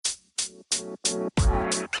Hey,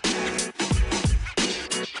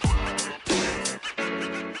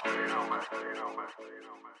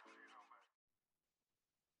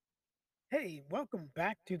 welcome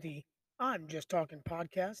back to the I'm Just Talking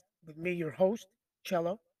podcast with me, your host,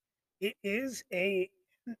 Cello. It is a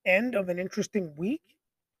end of an interesting week.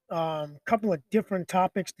 Couple of different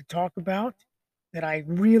topics to talk about that I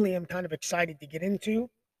really am kind of excited to get into,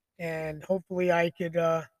 and hopefully I could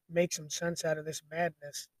make some sense out of this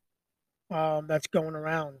madness that's going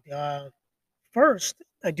around. First,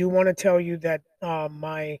 I do want to tell you that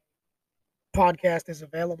my podcast is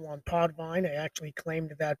available on Podvine. I actually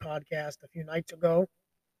claimed that podcast a few nights ago,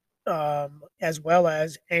 as well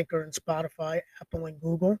as Anchor and Spotify, Apple and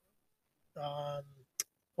Google, um,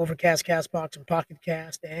 Overcast, Castbox, and Pocket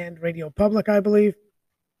Cast, and Radio Public, I believe.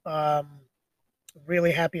 Um,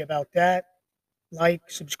 really happy about that. Like,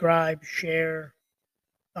 subscribe, share,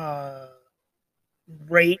 uh,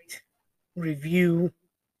 rate, review.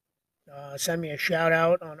 Send me a shout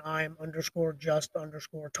out on I'm underscore just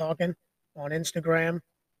underscore talking on Instagram.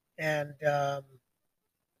 And I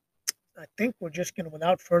think we're just going to,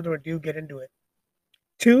 without further ado, get into it.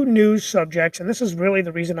 Two news subjects, and this is really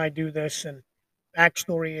the reason I do this. And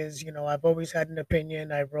backstory is, I've always had an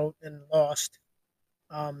opinion. I wrote and lost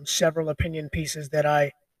several opinion pieces that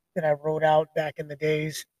I wrote out back in the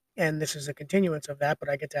days, and this is a continuance of that. But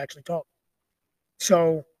I get to actually talk.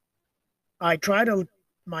 So I try to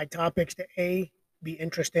my topics to A, be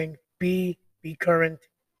interesting, B, be current,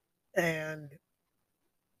 and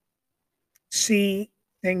C,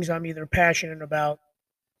 things I'm either passionate about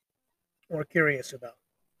or curious about.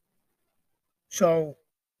 So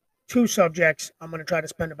two subjects I'm going to try to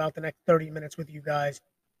spend about the next 30 minutes with you guys.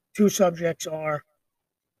 Two subjects are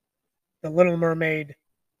the Little Mermaid,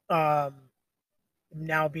 um,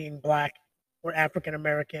 now being black or African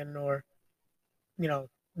American, or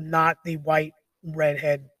not the white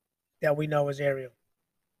redhead that we know as Ariel.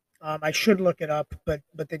 I should look it up, but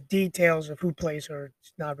the details of who plays her,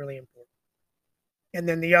 it's not really important. And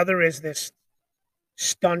then the other is this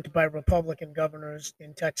stunt by Republican governors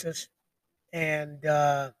in Texas and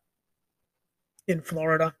in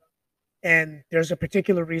Florida. And there's a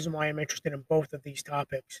particular reason why I'm interested in both of these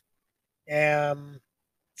topics. Um,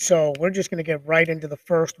 so we're just going to get right into the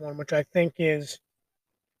first one, which I think is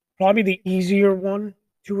probably the easier one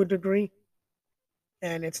to a degree,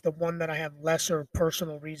 and it's the one that I have lesser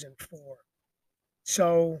personal reason for.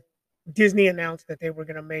 So Disney announced that they were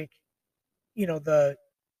going to make, the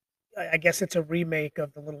I guess it's a remake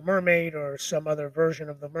of the Little Mermaid or some other version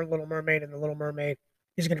of the Little Mermaid, and the Little Mermaid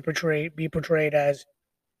is going to be portrayed as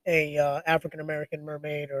a African American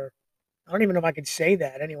mermaid, or I don't even know if I could say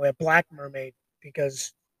that anyway, a black mermaid,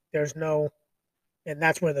 because there's no, and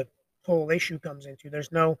that's where the whole issue comes into.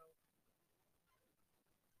 There's no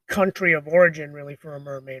country of origin really for a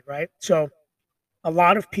mermaid, right? So a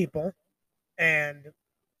lot of people, and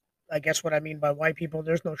I guess what I mean by white people,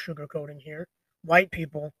 there's no sugarcoating here. White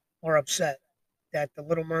people are upset that the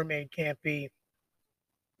Little Mermaid can't be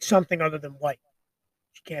something other than white.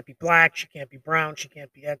 She can't be black. She can't be brown. She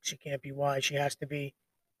can't be X. She can't be Y. She has to be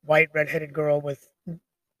white, redheaded girl with,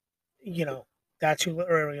 you know, that's who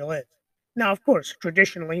Ariel is. Now, of course,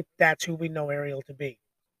 traditionally, that's who we know Ariel to be.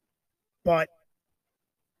 But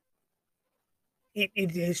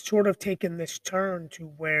it has sort of taken this turn to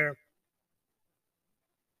where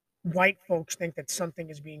white folks think that something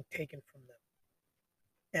is being taken from them.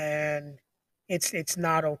 And it's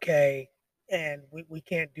not okay. And we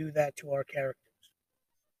can't do that to our characters.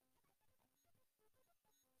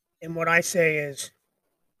 And what I say is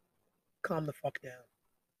calm the fuck down.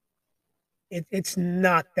 It's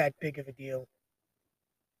not that big of a deal.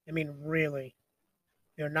 I mean, really,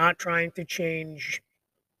 they're not trying to change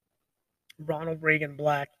Ronald Reagan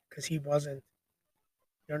black because he wasn't.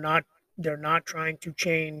 They're not. They're not trying to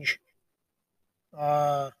change.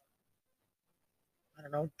 Uh, I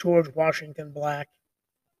don't know, George Washington black.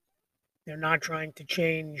 They're not trying to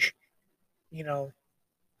change. You know,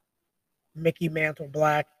 Mickey Mantle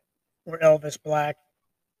black or Elvis black.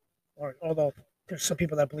 Or although there's some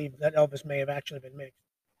people that believe that Elvis may have actually been mixed.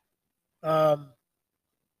 Um,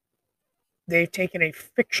 they've taken a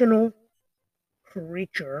fictional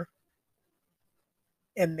creature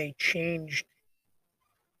and they changed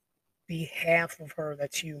the half of her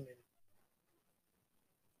that's human.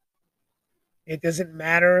 It doesn't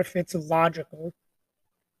matter if it's logical.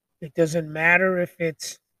 It doesn't matter if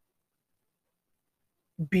it's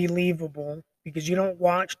believable because you don't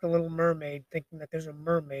watch The Little Mermaid thinking that there's a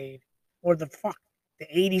mermaid, or the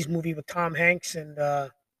 80s movie with Tom Hanks and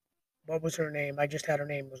what was her name? I just had her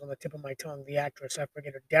name. It was on the tip of my tongue. The actress, I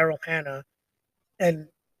forget her, Daryl Hannah, and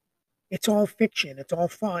It's all fiction. It's all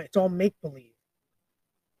fun. It's all make believe.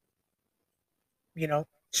 You know,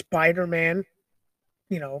 Spider Man,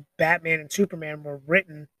 Batman and Superman were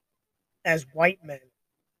written as white men,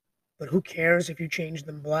 but who cares if you change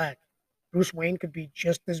them black? Bruce Wayne could be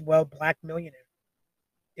just as well black millionaire.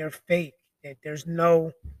 They're fake. There's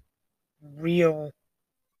no real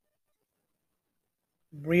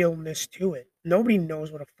realness to it. Nobody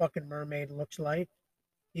knows what a fucking mermaid looks like.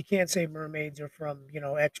 You can't say mermaids are from,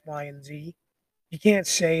 X, Y, and Z. You can't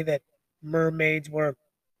say that mermaids were,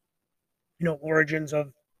 origins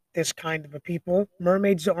of this kind of a people.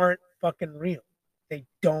 Mermaids aren't fucking real. They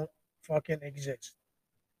don't fucking exist.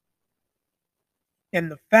 And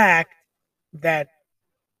the fact that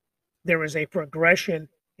there is a progression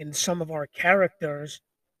in some of our characters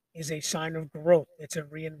is a sign of growth. It's a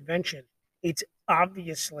reinvention. It's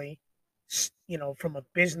obviously, from a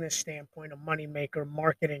business standpoint, a moneymaker,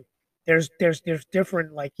 marketing. There's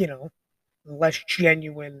different, like, less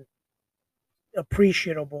genuine,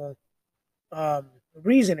 appreciable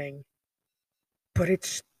reasoning, but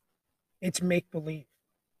it's make believe.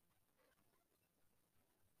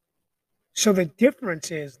 So the difference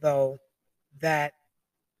is, though, that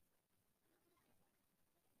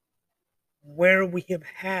where we have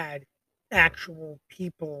had actual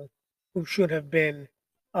people who should have been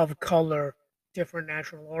of color, different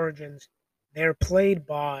national origins, they're played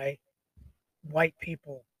by white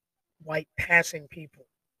people, white passing people.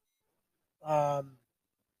 Um,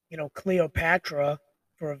 Cleopatra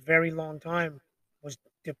for a very long time was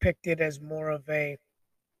depicted as more of a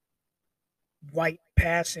white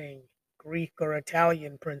passing Greek or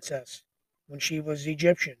Italian princess when she was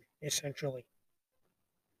Egyptian, essentially.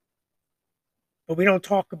 But we don't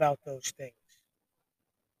talk about those things.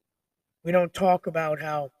 We don't talk about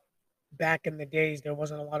how back in the days there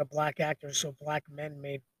wasn't a lot of black actors, so black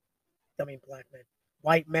men,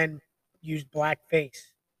 white men used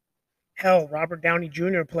blackface. Hell, Robert Downey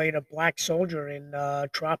Jr. played a black soldier in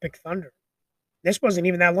Tropic Thunder. This wasn't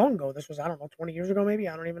even that long ago. This was, I don't know, 20 years ago, maybe.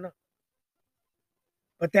 I don't even know.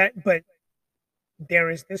 But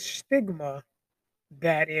there is this stigma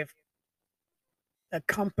that if a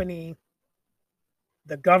company,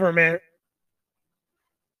 the government,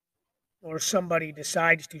 or somebody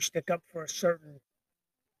decides to stick up for a certain,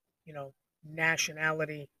 you know,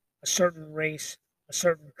 nationality, a certain race, a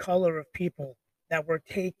certain color of people, that we're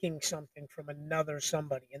taking something from another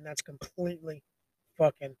somebody, and that's completely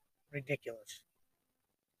fucking ridiculous.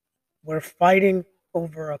 We're fighting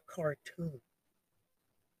over a cartoon.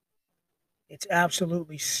 It's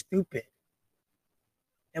absolutely stupid.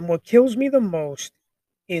 And what kills me the most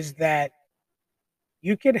is that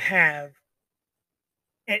you could have,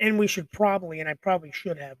 and we should probably, and I probably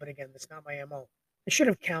should have, but again, that's not my MO. I should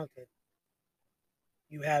have counted.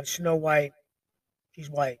 You have Snow White, she's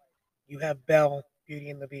white. You have Belle, Beauty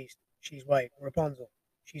and the Beast, she's white. Rapunzel,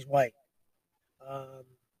 she's white. Um,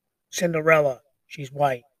 Cinderella, she's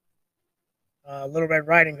white. Little Red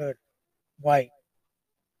Riding Hood, white.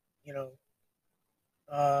 You know,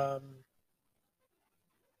 um,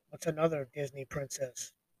 what's another Disney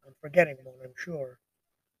princess? I'm forgetting one, I'm sure.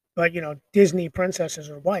 But Disney princesses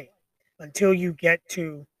are white until you get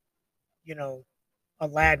to you know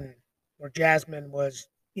Aladdin, where Jasmine was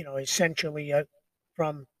essentially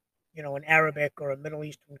from an Arabic or a Middle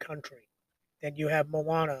Eastern country. Then you have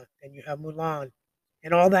Moana, then you have Mulan,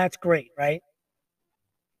 and all that's great, right?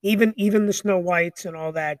 Even the Snow Whites and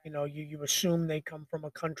all that, you assume they come from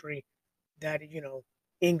a country that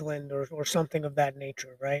England or something of that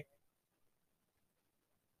nature, right?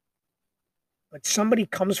 But somebody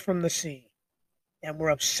comes from the sea, and we're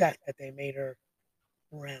upset that they made her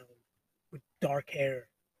brown with dark hair.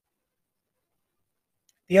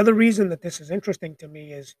 The other reason that this is interesting to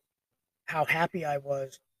me is how happy I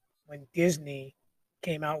was when Disney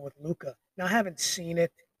came out with Luca. Now I haven't seen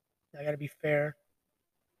it. I got to be fair.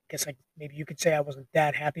 I guess maybe you could say I wasn't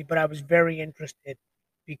that happy, but I was very interested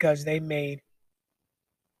because they made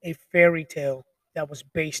a fairy tale that was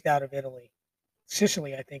based out of Italy,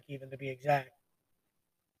 Sicily, I think, even to be exact.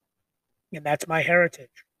 And that's my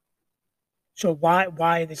heritage. So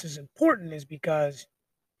why this is important is because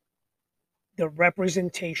the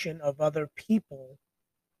representation of other people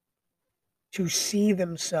to see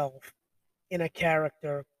themselves in a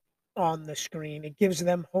character on the screen, it gives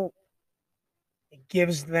them hope. It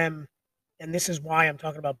gives them, and this is why I'm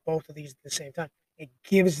talking about both of these at the same time. It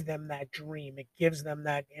gives them that dream. It gives them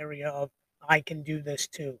that area of, I can do this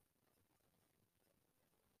too.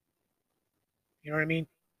 You know what I mean?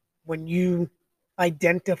 When you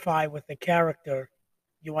identify with a character,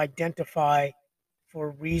 you identify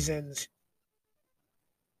for reasons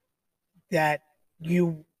that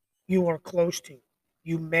you you are close to.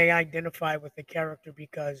 You may identify with the character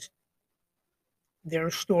because their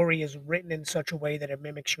story is written in such a way that it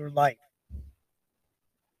mimics your life.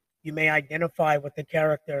 You may identify with the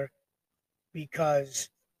character because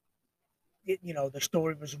the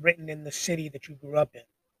story was written in the city that you grew up in.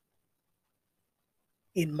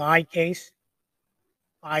 In my case,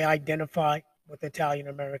 I identify with Italian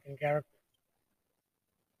American characters.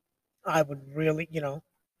 I would really,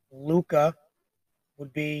 Luca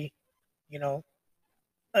would be, you know,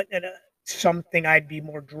 something I'd be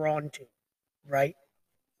more drawn to, right?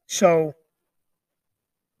 So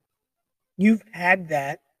you've had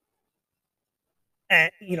that,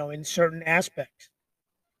 in certain aspects.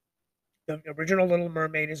 The original Little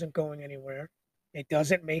Mermaid isn't going anywhere. It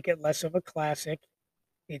doesn't make it less of a classic.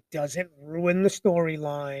 It doesn't ruin the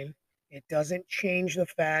storyline. It doesn't change the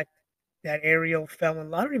fact that Ariel fell in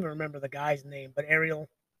love. I don't even remember the guy's name, but Ariel,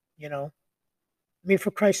 you know, I mean,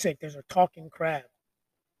 for Christ's sake, there's a talking crab.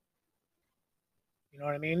 You know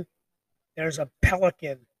what I mean? There's a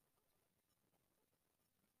pelican.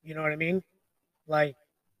 You know what I mean? Like,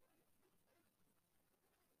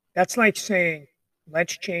 that's like saying,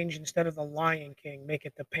 let's change instead of the Lion King, make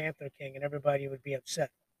it the Panther King, and everybody would be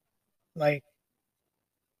upset. Like,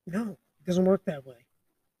 no, it doesn't work that way.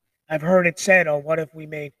 I've heard it said, oh, what if we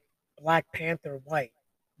made Black Panther white?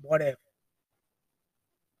 What if?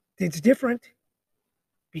 It's different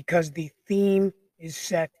because the theme is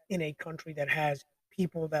set in a country that has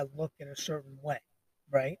people that look in a certain way,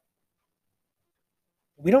 right?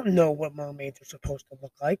 We don't know what mermaids are supposed to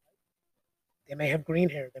look like. They may have green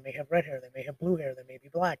hair, they may have red hair, they may have blue hair, they may be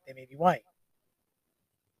black, they may be white.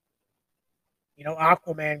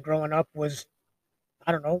 Aquaman growing up was,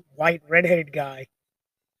 I don't know, white, redheaded guy.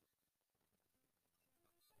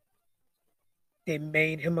 They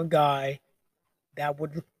made him a guy that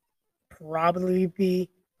would probably be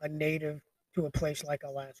a native to a place like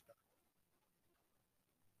Alaska.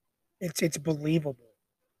 It's believable.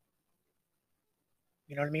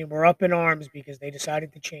 You know what I mean? We're up in arms because they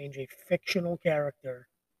decided to change a fictional character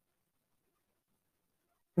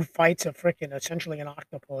who fights a freaking essentially an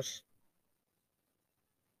octopus.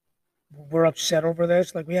 We're upset over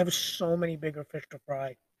this. Like we have so many bigger fish to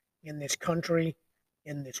fry in this country,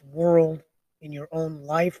 in this world, in your own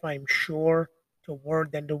life, I'm sure,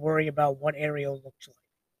 than to worry about what Ariel looks like.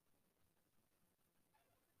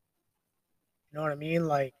 You know what I mean?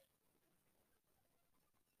 Like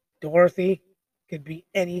Dorothy could be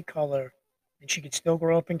any color and she could still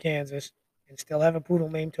grow up in Kansas and still have a poodle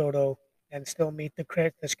named Toto and still meet the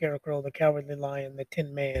Scarecrow, the Cowardly Lion, the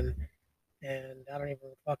Tin Man, and I don't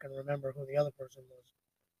even fucking remember who the other person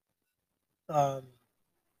was.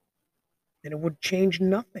 And it would change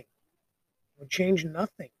nothing. It would change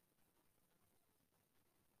nothing.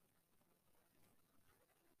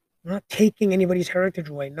 We're not taking anybody's heritage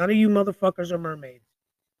away. None of you motherfuckers are mermaids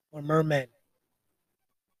or mermen.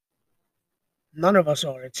 None of us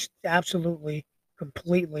are. It's absolutely,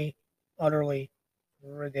 completely, utterly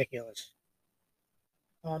ridiculous.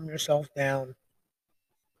 Calm yourself down.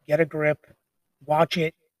 Get a grip. Watch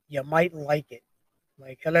it. You might like it.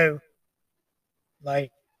 Like, hello.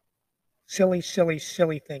 Like, silly, silly,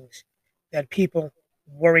 silly things that people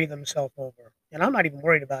worry themselves over. And I'm not even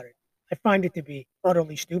worried about it. I find it to be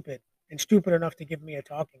utterly stupid and stupid enough to give me a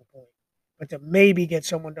talking point. But to maybe get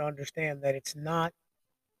someone to understand that it's not,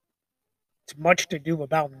 it's much to do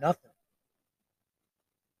about nothing.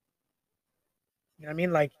 You know what I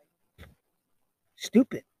mean? Like,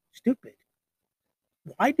 stupid, stupid.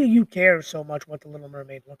 Why do you care so much what the Little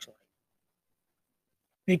Mermaid looks like?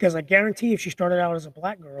 Because I guarantee if she started out as a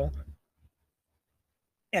black girl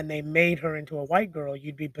and they made her into a white girl,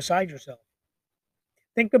 you'd be beside yourself.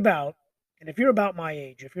 Think about, and if you're about my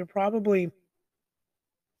age, if you're probably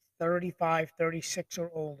 35, 36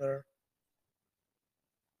 or older,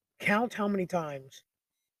 count how many times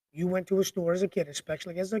you went to a store as a kid,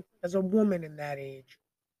 especially as a woman in that age,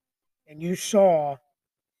 and you saw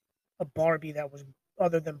a Barbie that was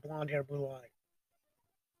other than blonde hair, blue eye.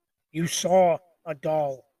 You saw a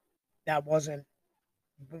doll that wasn't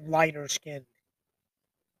lighter skinned.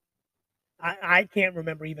 I can't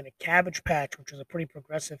remember even a Cabbage Patch, which was a pretty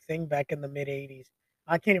progressive thing back in the mid 80s.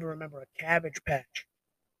 I can't even remember a Cabbage Patch.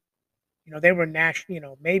 They were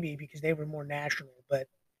national, maybe because they were more national, but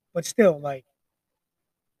still, like,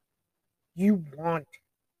 you want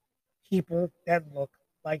people that look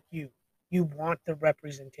like you. You want the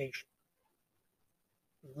representation.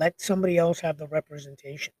 Let somebody else have the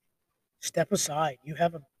representation. Step aside. You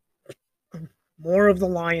have more of the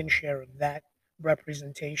lion's share of that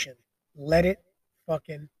representation. Let it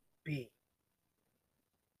fucking be.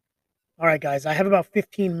 All right, guys, I have about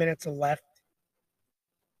 15 minutes left,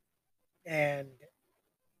 and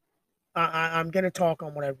I'm going to talk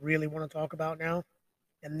on what I really want to talk about now.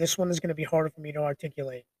 And this one is going to be harder for me to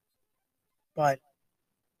articulate. But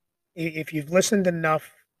if you've listened enough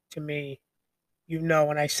to me, you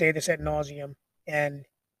know, and I say this ad nauseum, and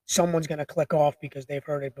someone's going to click off because they've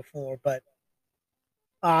heard it before. But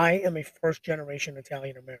I am a first generation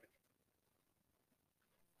Italian American.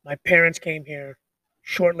 My parents came here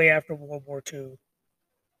shortly after World War II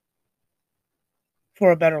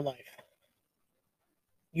for a better life.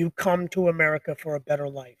 You come to America for a better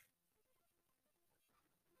life.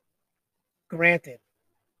 Granted,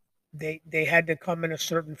 they had to come in a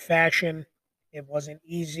certain fashion. It wasn't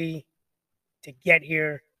easy to get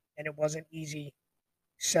here, and it wasn't easy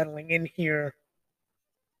settling in here.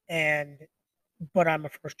 And but I'm a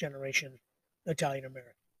first generation Italian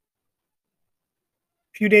American.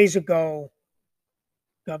 A few days ago,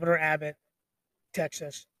 Governor Abbott,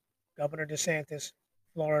 Texas, Governor DeSantis,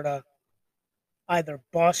 Florida, either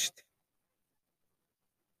bust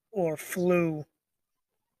or flew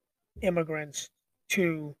immigrants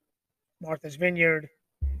to Martha's Vineyard,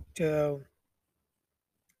 to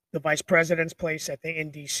the vice president's place, I think,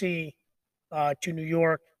 in D.C., to New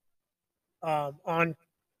York, on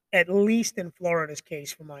at least in Florida's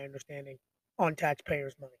case, from my understanding, on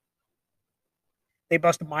taxpayers' money. They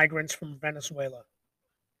bust migrants from Venezuela.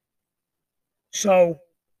 So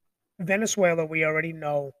Venezuela, we already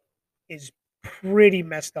know, is pretty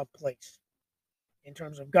messed up place in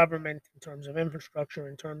terms of government, in terms of infrastructure,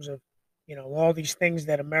 in terms of, you know, all these things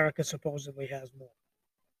that America supposedly has more.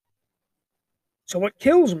 So what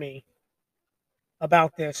kills me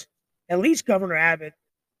about this, at least Governor Abbott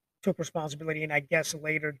took responsibility, and I guess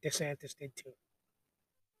later DeSantis did too.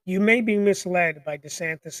 You may be misled by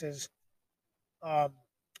DeSantis's um,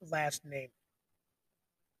 last name,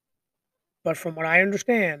 but from what I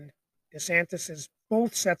understand, DeSantis's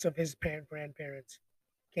both sets of his grandparents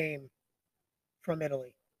came from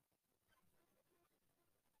Italy.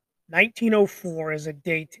 1904 is a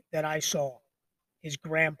date that I saw. His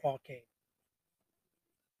grandpa came.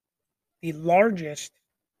 The largest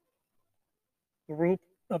group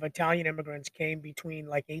of Italian immigrants came between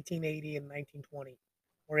like 1880 and 1920,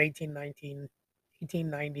 or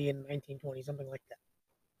 1890 and 1920, something like that.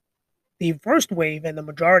 The first wave, and the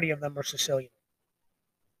majority of them are Sicilian.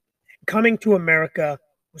 Coming to America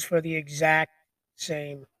was for the exact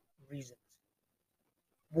same reasons.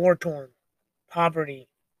 War torn, poverty.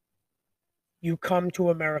 You come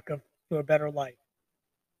to America for a better life.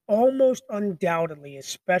 Almost undoubtedly,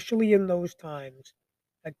 especially in those times,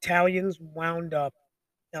 Italians wound up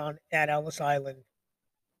at Ellis Island,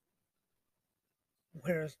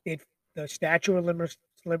 where the Statue of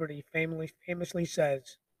Liberty famously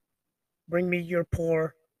says, "Bring me your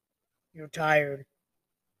poor, your tired,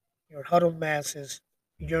 your huddled masses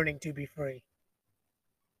yearning to be free."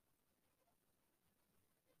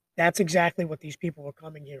 That's exactly what these people were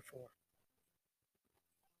coming here for.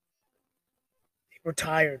 They were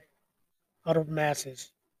tired, huddled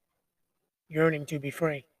masses yearning to be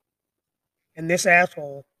free. And this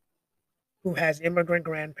asshole, who has immigrant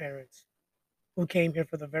grandparents who came here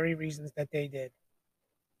for the very reasons that they did,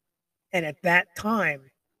 and at that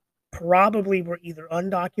time probably were either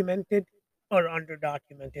undocumented or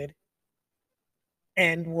underdocumented,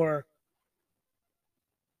 and were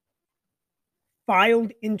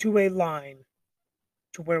filed into a line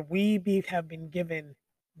to where have been given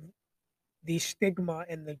the stigma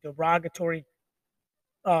and the derogatory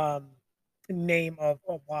um, name of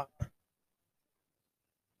a WAP,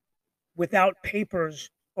 without papers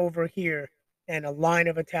over here, and a line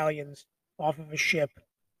of Italians off of a ship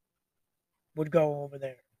would go over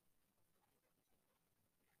there.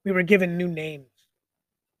 We were given new names.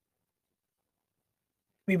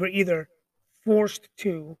 We were either forced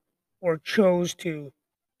to or chose to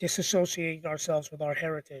disassociate ourselves with our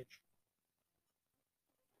heritage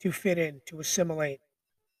to fit in, to assimilate,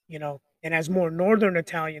 you know. And as more northern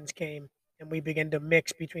Italians came and we began to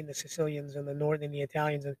mix between the Sicilians and the north and the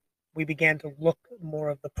Italians, and we began to look more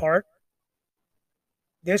of the part,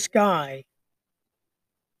 this guy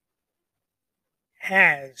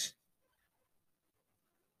has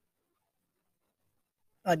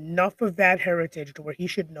enough of that heritage to where he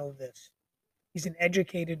should know this. He's an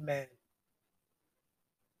educated man.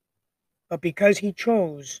 But because he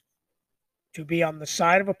chose to be on the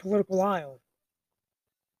side of a political aisle,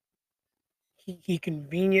 he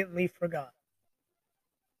conveniently forgot.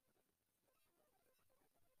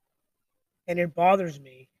 And it bothers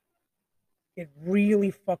me. It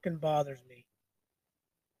really fucking bothers me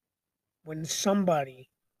when somebody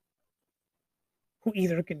who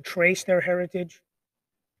either can trace their heritage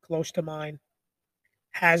close to mine,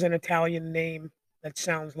 has an Italian name that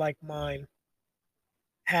sounds like mine,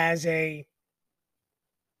 has a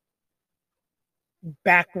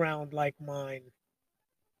background like mine,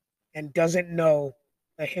 and doesn't know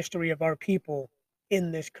the history of our people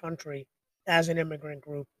in this country as an immigrant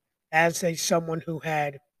group, as a someone who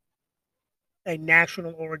had a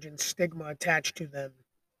national origin stigma attached to them,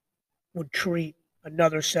 would treat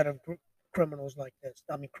another set of criminals like this.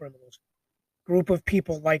 I mean, criminals, group of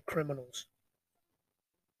people like criminals.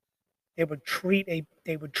 They would treat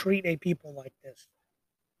a people like this.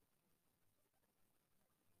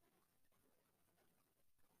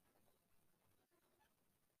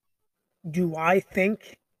 Do I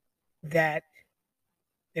think that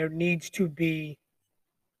there needs to be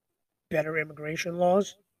better immigration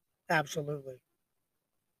laws? Absolutely.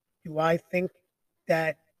 Do I think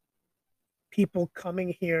that people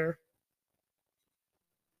coming here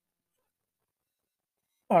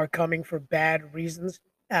are coming for bad reasons?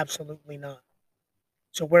 Absolutely not.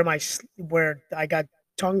 So where I got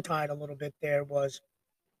tongue tied a little bit there was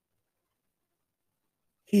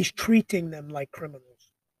he's treating them like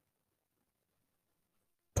criminals,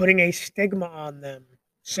 putting a stigma on them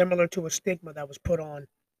similar to a stigma that was put on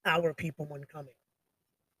our people when coming.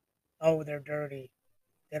 Oh, they're dirty.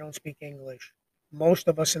 They don't speak English. Most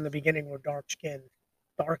of us in the beginning were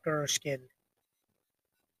darker skinned.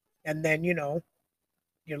 And then,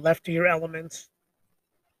 you're left to your elements.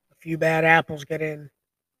 A few bad apples get in,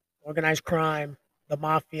 organized crime, the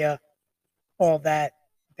mafia, all that.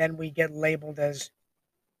 Then we get labeled as,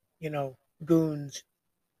 goons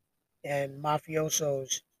and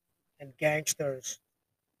mafiosos and gangsters.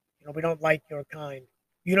 We don't like your kind.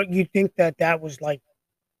 You think that that was like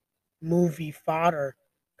movie fodder,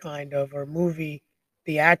 kind of, or movie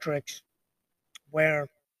theatrics, where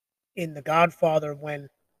in The Godfather, when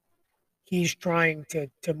he's trying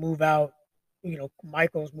to move out,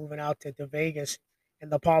 Michael's moving out to Vegas,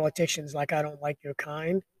 and the politicians like, I don't like your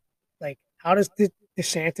kind. Like, how does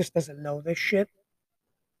DeSantis doesn't know this shit?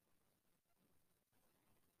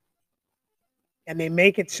 And they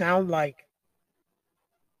make it sound like,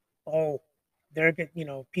 oh,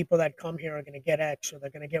 people that come here are going to get X or they're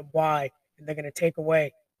going to get Y and they're going to take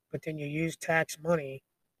away. But then you use tax money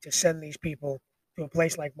to send these people to a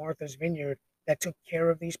place like Martha's Vineyard that took care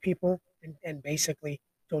of these people and basically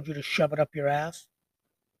told you to shove it up your ass.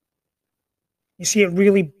 You see, it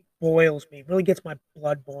really boils me. It really gets my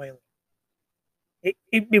blood boiling.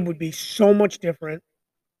 It would be so much different.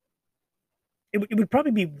 It would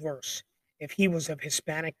probably be worse if he was of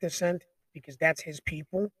Hispanic descent because that's his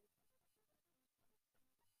people.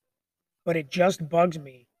 But it just bugs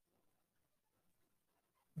me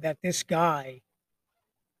that this guy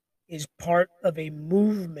is part of a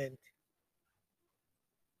movement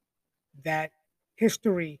that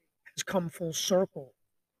history has come full circle.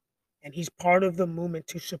 And he's part of the movement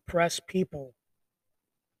to suppress people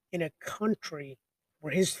in a country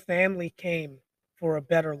where his family came for a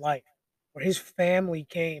better life, where his family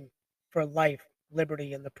came for life,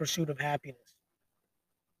 liberty, and the pursuit of happiness.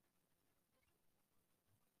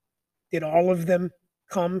 Did all of them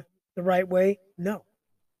come the right way? No.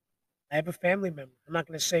 I have a family member. I'm not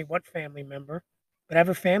going to say what family member, but I have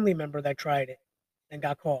a family member that tried it and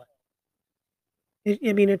got caught.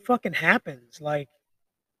 I mean, it fucking happens. Like,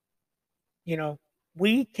 you know,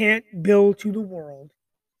 we can't bill to the world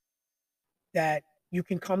that you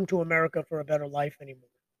can come to America for a better life anymore.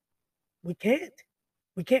 We can't.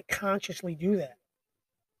 We can't consciously do that.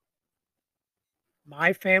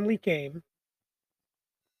 My family came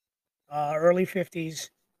early 50s,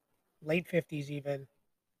 late 50s even,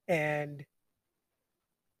 and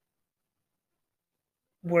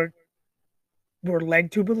were were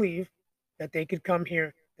led to believe that they could come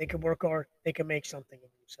here, they could work hard, they could make something of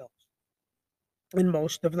themselves. And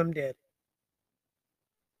most of them did.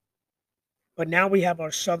 But now we have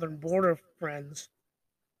our southern border friends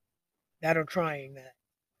that are trying that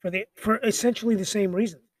for essentially the same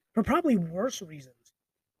reasons, for probably worse reasons.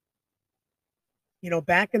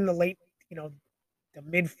 Back in the late, you know, the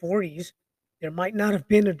mid 40s, there might not have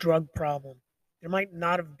been a drug problem. There might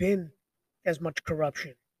not have been as much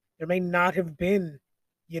corruption. There may not have been,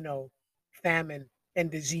 you know, famine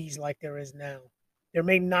and disease like there is now. There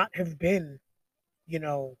may not have been, you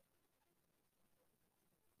know,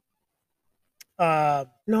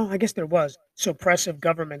 no, I guess there was suppressive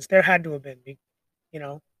governments. There had to have been, you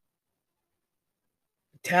know,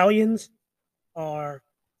 Italians are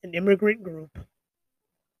an immigrant group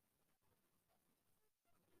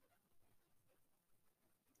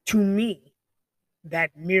to me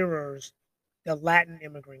that mirrors the Latin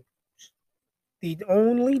immigrant groups. The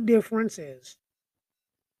only difference is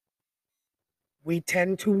we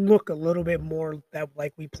tend to look a little bit more that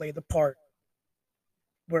like we play the part,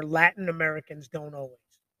 where Latin Americans don't always,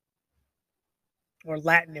 or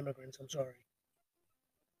Latin immigrants, I'm sorry.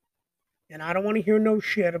 And I don't want to hear no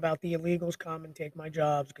shit about the illegals come and take my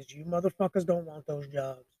jobs because you motherfuckers don't want those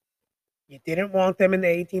jobs. You didn't want them in the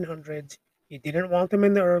 1800s. You didn't want them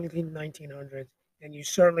in the early 1900s. And you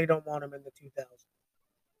certainly don't want them in the 2000s.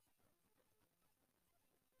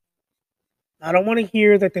 I don't want to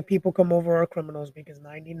hear that the people come over are criminals because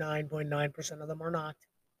 99.9% of them are not.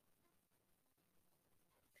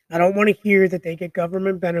 I don't want to hear that they get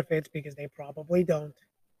government benefits because they probably don't.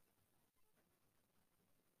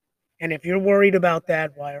 And if you're worried about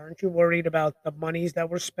that, why aren't you worried about the monies that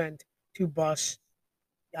were spent to bus?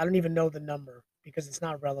 I don't even know the number because it's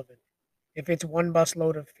not relevant. If it's one bus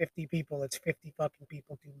load of 50 people, it's 50 fucking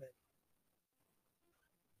people too many.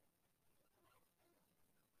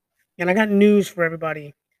 And I got news for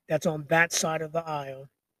everybody that's on that side of the aisle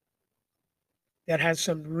that has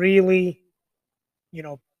some really, you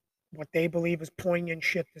know, what they believe is poignant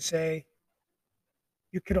shit to say.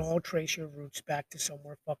 You could all trace your roots back to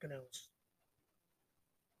somewhere fucking else.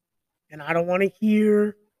 And I don't want to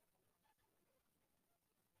hear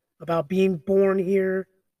about being born here.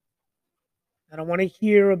 I don't want to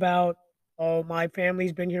hear about, oh, my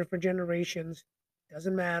family's been here for generations.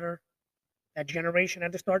 Doesn't matter. That generation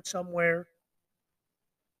had to start somewhere.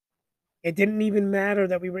 It didn't even matter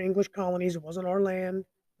that we were English colonies. It wasn't our land.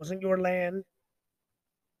 It wasn't your land.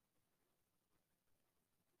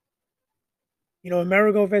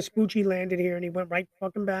 Amerigo Vespucci landed here and he went right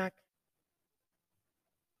fucking back.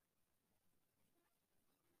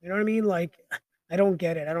 You know what I mean? Like, I don't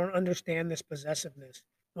get it. I don't understand this possessiveness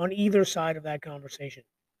on either side of that conversation.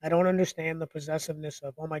 I don't understand the possessiveness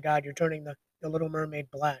of, oh my God, you're turning the Little Mermaid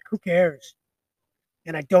black. Who cares?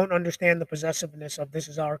 And I don't understand the possessiveness of this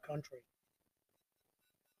is our country.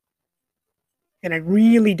 And I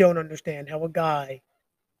really don't understand how a guy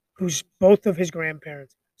who's both of his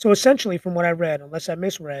grandparents. So essentially, from what I read, unless I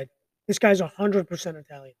misread, this guy's 100%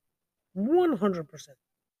 Italian. 100%.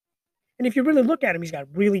 And if you really look at him, he's got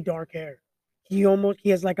really dark hair. He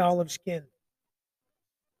has like olive skin.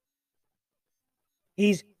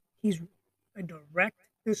 He's he's a direct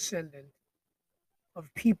descendant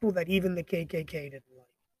of people that even the KKK didn't like.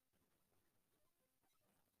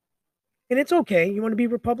 And it's okay. You want to be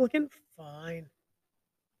Republican? Fine.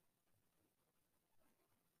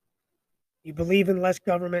 You believe in less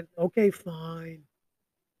government? Okay, fine.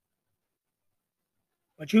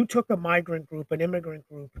 But you took a migrant group, an immigrant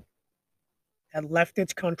group that left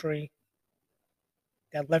its country,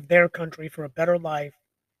 that left their country for a better life,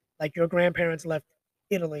 like your grandparents left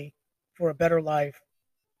Italy for a better life.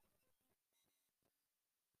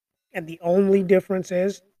 And the only difference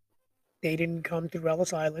is they didn't come through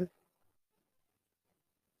Ellis Island.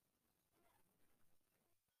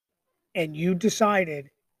 And you decided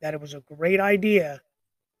that it was a great idea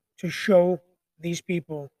to show these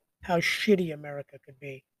people how shitty America could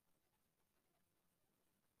be.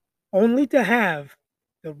 Only to have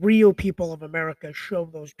the real people of America show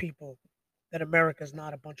those people that America's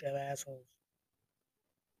not a bunch of assholes.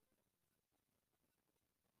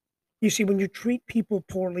 You see, when you treat people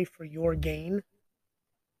poorly for your gain,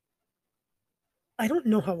 I don't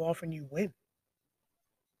know how often you win.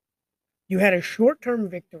 You had a short term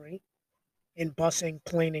victory in busing,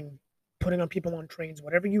 planing, putting on people on trains,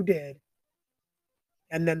 whatever you did.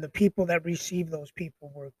 And then the people that received those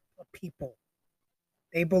people were a people.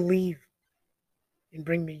 They believe in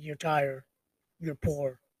bring me your tire, you're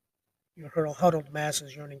poor, your huddled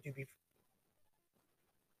masses yearning to be.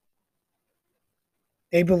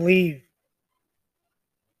 They believe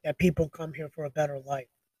that people come here for a better life.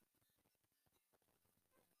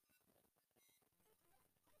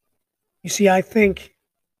 You see, I think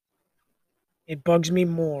it bugs me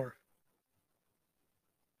more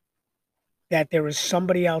that there is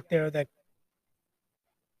somebody out there that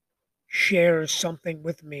shares something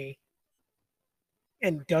with me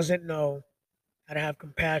and doesn't know how to have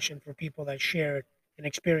compassion for people that shared an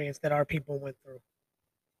experience that our people went through.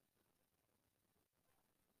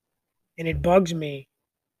 And it bugs me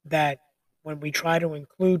that when we try to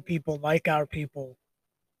include people like our people,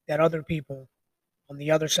 that other people on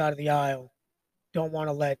the other side of the aisle don't want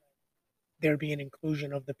to let there be an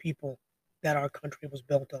inclusion of the people that our country was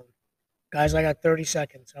built on. Guys, I got 30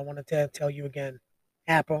 seconds. I want to tell you again.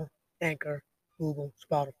 Apple, Anchor, Google,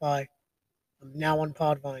 Spotify. I'm now on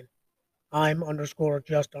Podvine. I'm underscore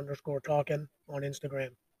just underscore talking on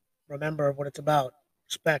Instagram. Remember what it's about.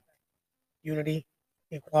 Respect, unity,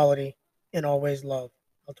 equality, and always love.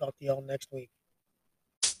 I'll talk to y'all next week.